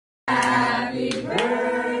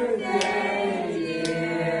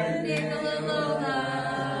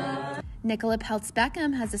Nicola Peltz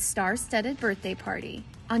Beckham has a star-studded birthday party.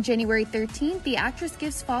 On January 13th, the actress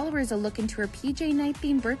gives followers a look into her PJ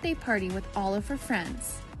night-themed birthday party with all of her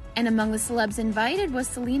friends. And among the celebs invited was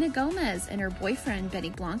Selena Gomez and her boyfriend,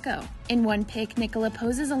 Blanco. In one pic, Nicola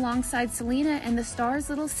poses alongside Selena and the star's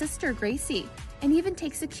little sister, Gracie, and even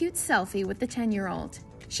takes a cute selfie with the 10-year-old.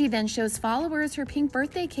 She then shows followers her pink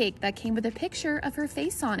birthday cake that came with a picture of her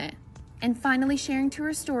face on it. And finally sharing to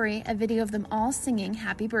her story a video of them all singing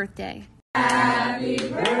Happy Birthday. Happy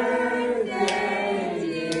birthday,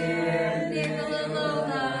 dear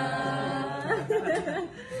Nicola.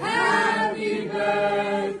 Happy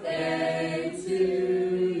birthday to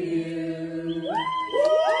you.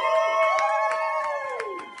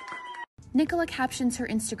 Nicola captions her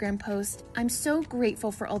Instagram post, "I'm so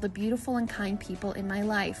grateful for all the beautiful and kind people in my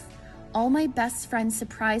life. All my best friends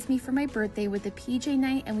surprised me for my birthday with a PJ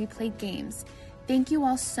night and we played games. Thank you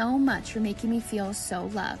all so much for making me feel so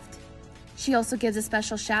loved." She also gives a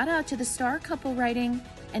special shout out to the star couple, writing,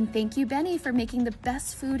 "And thank you, Benny, for making the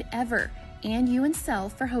best food ever, and you and Sel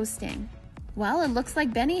for hosting." Well, it looks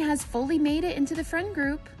like Benny has fully made it into the friend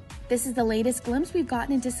group. This is the latest glimpse we've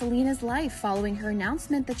gotten into Selena's life following her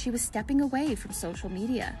announcement that she was stepping away from social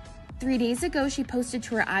media. 3 days ago, she posted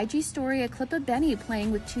to her IG story a clip of Benny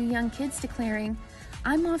playing with 2 young kids, declaring,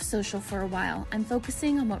 "I'm off social for a while. I'm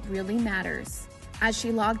focusing on what really matters." As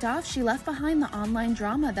she logged off, she left behind the online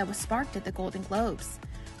drama that was sparked at the Golden Globes,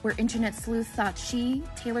 where internet sleuth thought she,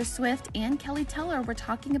 Taylor Swift, and Kelly Teller were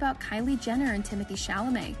talking about Kylie Jenner and Timothée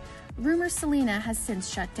Chalamet. Rumors Selena has since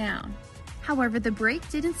shut down. However, the break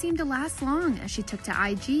didn't seem to last long, as she took to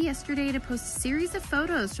IG yesterday to post a series of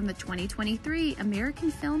photos from the 2023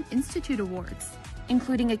 American Film Institute Awards,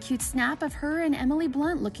 including a cute snap of her and Emily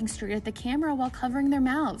Blunt looking straight at the camera while covering their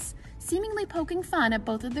mouths, seemingly poking fun at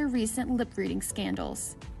both of their recent lip-reading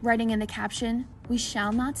scandals. Writing in the caption, "We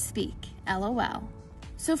shall not speak, LOL."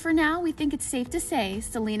 So for now, we think it's safe to say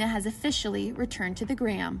Selena has officially returned to the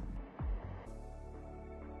gram.